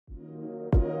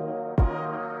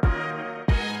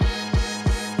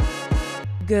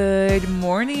Good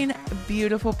morning,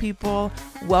 beautiful people.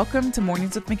 Welcome to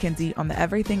Mornings with Mackenzie on the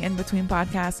Everything in Between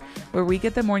podcast, where we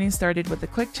get the morning started with a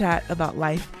quick chat about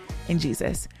life in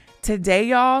Jesus. Today,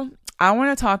 y'all, I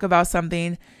want to talk about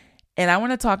something, and I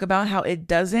want to talk about how it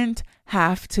doesn't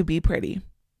have to be pretty.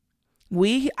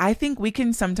 I think we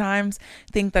can sometimes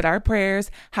think that our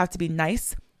prayers have to be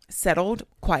nice, settled,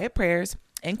 quiet prayers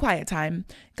in quiet time.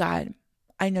 God,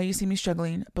 I know you see me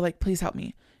struggling, but please help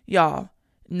me. Y'all,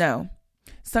 no.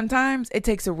 Sometimes it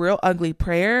takes a real ugly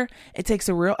prayer. It takes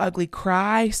a real ugly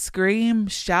cry, scream,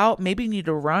 shout. Maybe you need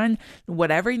to run,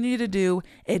 whatever you need to do.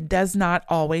 It does not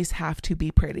always have to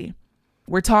be pretty.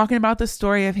 We're talking about the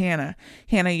story of Hannah.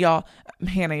 Hannah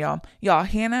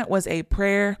was a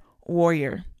prayer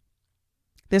warrior.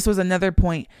 This was another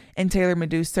point in Taylor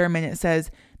Madu's sermon. It says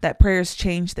that prayers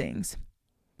change things.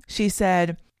 She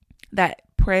said that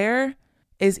prayer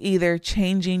is either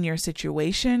changing your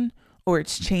situation or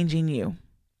it's changing you.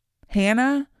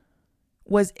 Hannah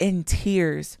was in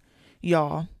tears,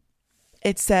 y'all.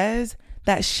 It says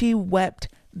that she wept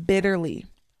bitterly.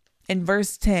 In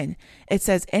verse 10, it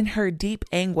says, in her deep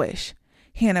anguish,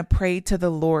 Hannah prayed to the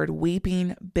Lord,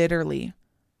 weeping bitterly.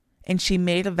 And she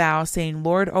made a vow saying,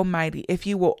 Lord Almighty, if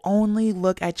you will only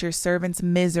look at your servant's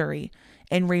misery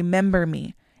and remember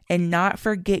me and not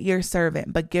forget your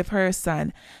servant, but give her a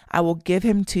son, I will give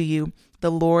him to you,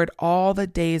 the Lord, all the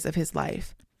days of his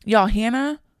life. Y'all,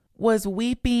 Hannah was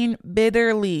weeping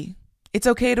bitterly. It's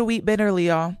okay to weep bitterly,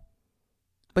 y'all,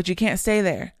 but you can't stay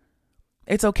there.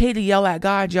 It's okay to yell at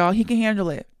God, y'all. He can handle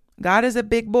it. God is a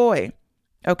big boy.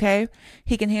 Okay?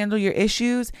 He can handle your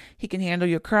issues. He can handle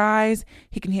your cries.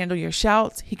 He can handle your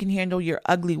shouts. He can handle your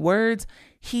ugly words.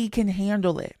 He can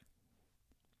handle it.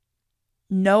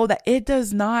 Know that it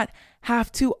does not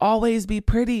have to always be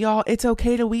pretty, y'all. It's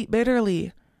okay to weep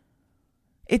bitterly.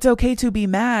 It's okay to be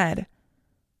mad.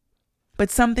 But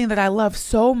something that I love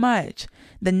so much,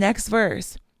 the next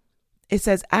verse, it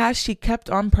says, as she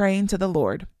kept on praying to the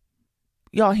Lord.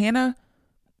 Y'all, Hannah,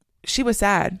 she was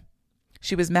sad.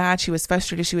 She was mad. She was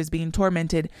frustrated. She was being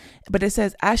tormented. But it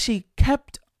says, as she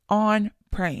kept on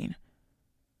praying.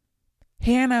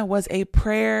 Hannah was a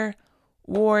prayer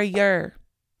warrior.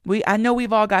 I know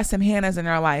we've all got some Hannahs in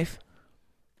our life.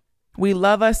 We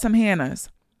love us some Hannahs.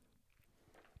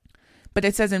 But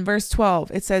it says in verse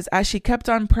 12, it says, as she kept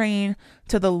on praying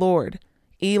to the Lord,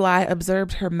 Eli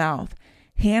observed her mouth.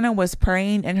 Hannah was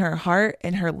praying in her heart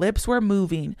and her lips were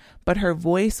moving, but her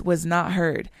voice was not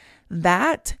heard.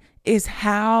 That is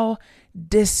how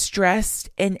distressed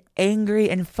and angry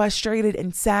and frustrated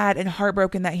and sad and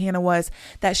heartbroken that Hannah was,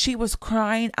 that she was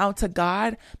crying out to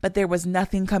God, but there was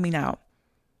nothing coming out.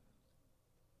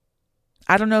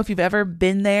 I don't know if you've ever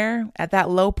been there at that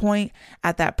low point,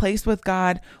 at that place with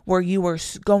God where you were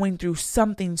going through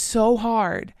something so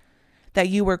hard that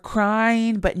you were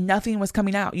crying, but nothing was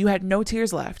coming out. You had no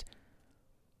tears left.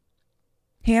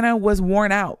 Hannah was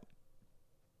worn out,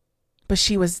 but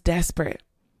she was desperate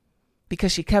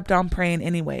because she kept on praying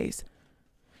anyways.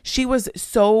 She was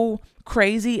so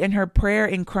crazy in her prayer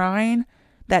and crying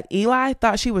that Eli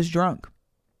thought she was drunk.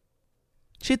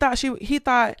 He thought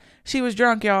she was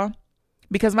drunk, y'all,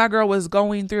 because my girl was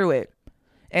going through it.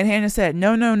 And Hannah said,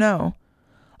 no.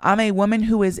 I'm a woman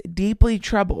who is deeply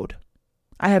troubled.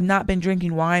 I have not been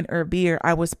drinking wine or beer.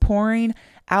 I was pouring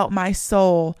out my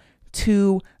soul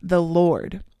to the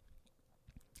Lord.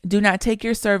 Do not take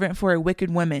your servant for a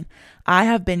wicked woman. I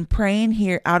have been praying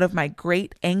here out of my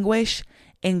great anguish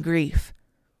and grief.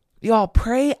 Y'all,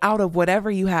 pray out of whatever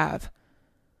you have.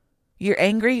 You're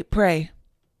angry? Pray.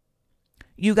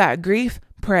 You got grief?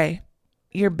 Pray.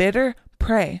 You're bitter?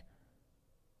 Pray.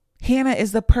 Hannah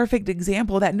is the perfect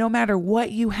example that no matter what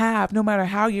you have, no matter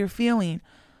how you're feeling,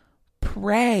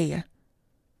 pray.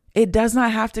 It does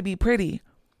not have to be pretty.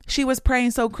 She was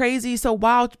praying so crazy, so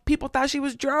wild, people thought she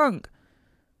was drunk.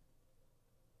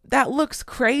 That looks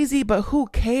crazy, but who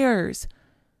cares?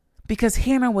 Because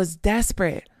Hannah was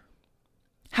desperate.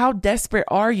 How desperate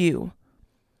are you?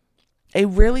 A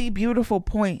really beautiful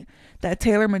point that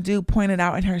Taylor Madu pointed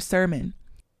out in her sermon.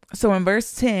 So in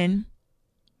verse 10,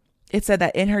 it said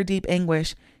that in her deep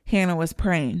anguish, Hannah was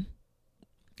praying.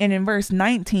 And in verse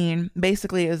 19,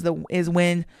 basically is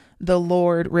when the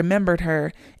Lord remembered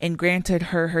her and granted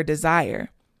her desire.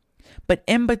 But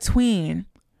in between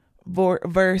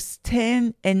verse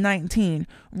 10 and 19,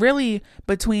 really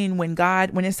between when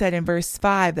it said in verse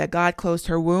 5 that God closed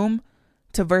her womb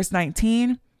to verse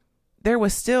 19, there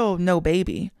was still no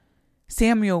baby.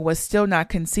 Samuel was still not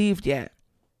conceived yet.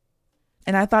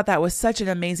 And I thought that was such an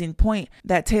amazing point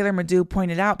that Taylor Madu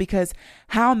pointed out, because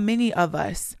how many of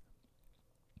us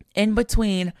in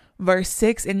between verse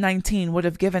 6 and 19 would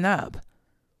have given up?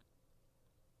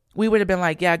 we would have been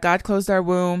like, yeah, God closed our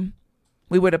womb.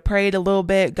 We would have prayed a little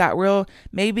bit,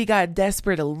 maybe got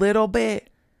desperate a little bit,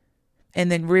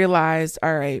 and then realized,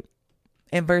 all right,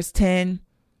 in verse 10,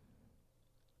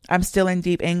 I'm still in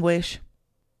deep anguish.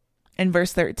 In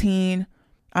verse 13,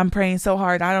 I'm praying so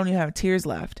hard, I don't even have tears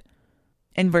left.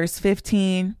 In verse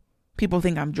 15, people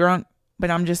think I'm drunk, but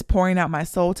I'm just pouring out my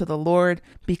soul to the Lord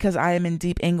because I am in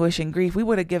deep anguish and grief. We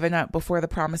would have given up before the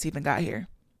promise even got here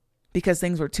because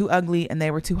things were too ugly and they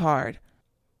were too hard.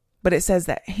 But it says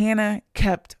that Hannah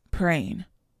kept praying.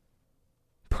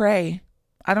 Pray.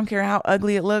 I don't care how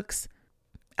ugly it looks.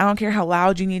 I don't care how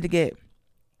loud you need to get.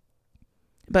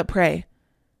 But pray.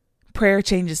 Prayer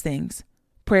changes things.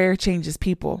 Prayer changes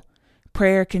people.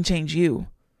 Prayer can change you.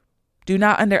 Do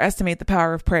not underestimate the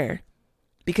power of prayer.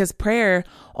 Because prayer,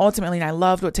 ultimately, and I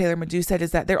loved what Taylor Madu said,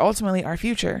 is that they're ultimately our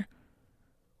future.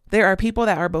 There are people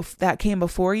that came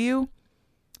before you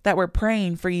that were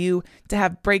praying for you to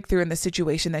have breakthrough in the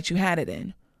situation that you had it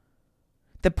in.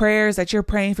 The prayers that you're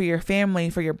praying for your family,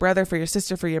 for your brother, for your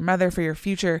sister, for your mother, for your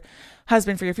future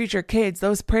husband, for your future kids,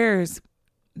 those prayers,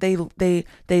 they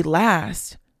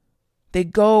last. They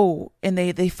go and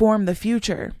they form the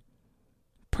future.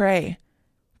 Pray.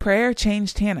 Prayer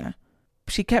changed Hannah.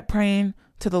 She kept praying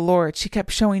to the Lord. She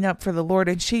kept showing up for the Lord.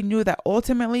 And she knew that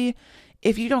ultimately,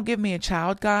 if you don't give me a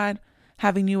child, God,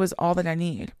 having you is all that I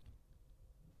need.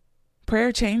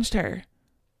 Prayer changed her.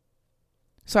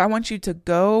 So I want you to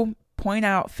go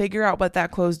figure out what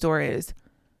that closed door is.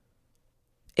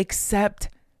 Accept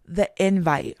the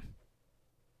invite.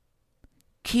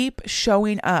 Keep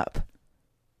showing up.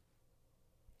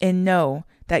 And know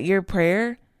that your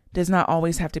prayer does not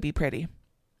always have to be pretty.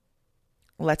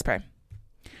 Let's pray.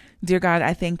 Dear God,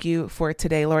 I thank you for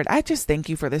today, Lord. I just thank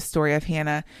you for this story of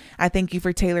Hannah. I thank you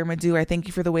for Taylor Madu. I thank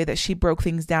you for the way that she broke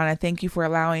things down. I thank you for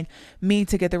allowing me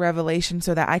to get the revelation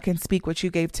so that I can speak what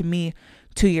you gave to me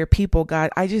to your people,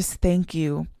 God. I just thank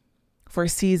you for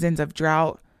seasons of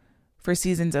drought, for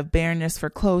seasons of barrenness, for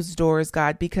closed doors,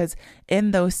 God, because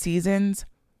in those seasons,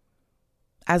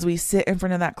 as we sit in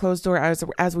front of that closed door,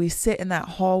 as we sit in that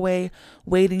hallway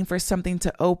waiting for something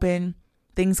to open,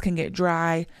 things can get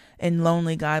dry and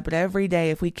lonely, God. But every day,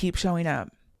 if we keep showing up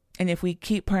and if we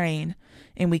keep praying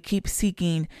and we keep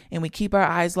seeking and we keep our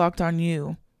eyes locked on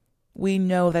you, we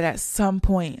know that at some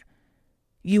point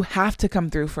you have to come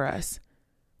through for us.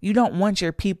 You don't want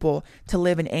your people to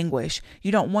live in anguish.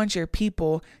 You don't want your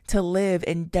people to live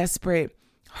in desperate,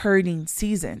 hurting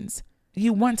seasons.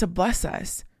 You want to bless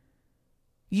us.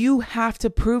 You have to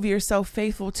prove yourself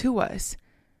faithful to us.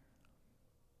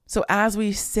 So as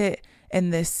we sit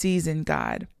in this season,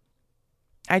 God,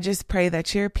 I just pray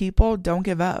that your people don't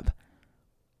give up.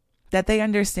 That they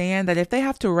understand that if they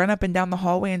have to run up and down the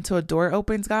hallway until a door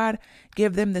opens, God,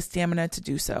 give them the stamina to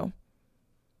do so.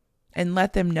 And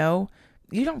let them know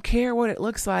you don't care what it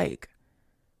looks like.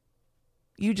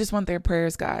 You just want their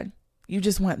prayers, God. You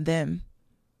just want them.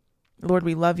 Lord,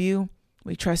 we love you.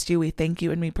 We trust you. We thank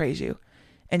you and we praise you.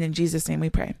 And in Jesus' name we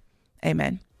pray.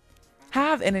 Amen.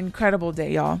 Have an incredible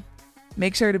day, y'all.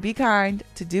 Make sure to be kind,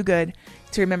 to do good,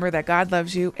 to remember that God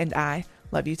loves you and I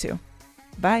love you too.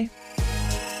 Bye.